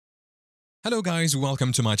Hello guys,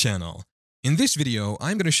 welcome to my channel. In this video,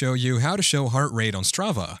 I'm going to show you how to show heart rate on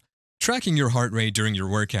Strava. Tracking your heart rate during your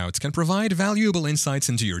workouts can provide valuable insights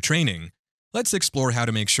into your training. Let's explore how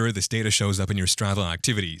to make sure this data shows up in your Strava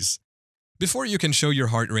activities. Before you can show your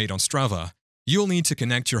heart rate on Strava, you'll need to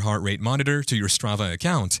connect your heart rate monitor to your Strava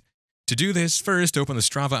account. To do this, first open the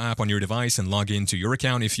Strava app on your device and log in to your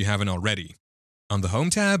account if you haven't already. On the Home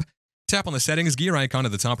tab, tap on the Settings gear icon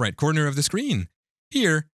at the top right corner of the screen.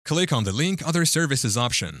 Here, click on the Link Other Services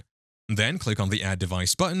option. Then click on the Add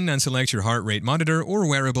Device button and select your heart rate monitor or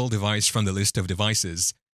wearable device from the list of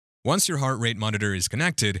devices. Once your heart rate monitor is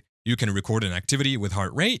connected, you can record an activity with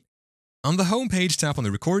heart rate. On the home page, tap on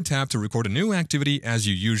the Record tab to record a new activity as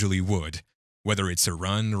you usually would, whether it's a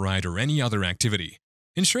run, ride, or any other activity.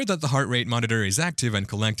 Ensure that the heart rate monitor is active and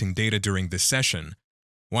collecting data during this session.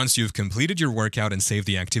 Once you've completed your workout and saved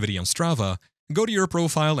the activity on Strava, go to your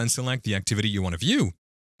profile and select the activity you want to view.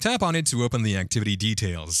 Tap on it to open the activity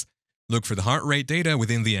details. Look for the heart rate data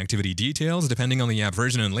within the activity details depending on the app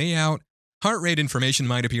version and layout. Heart rate information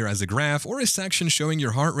might appear as a graph or a section showing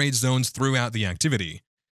your heart rate zones throughout the activity.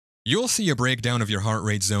 You'll see a breakdown of your heart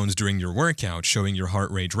rate zones during your workout showing your heart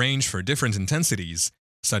rate range for different intensities,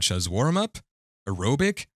 such as warm-up,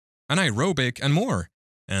 aerobic, anaerobic, and more.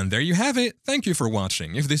 And there you have it. Thank you for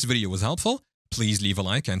watching. If this video was helpful, please leave a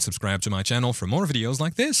like and subscribe to my channel for more videos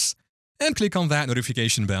like this. And click on that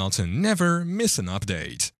notification bell to never miss an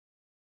update.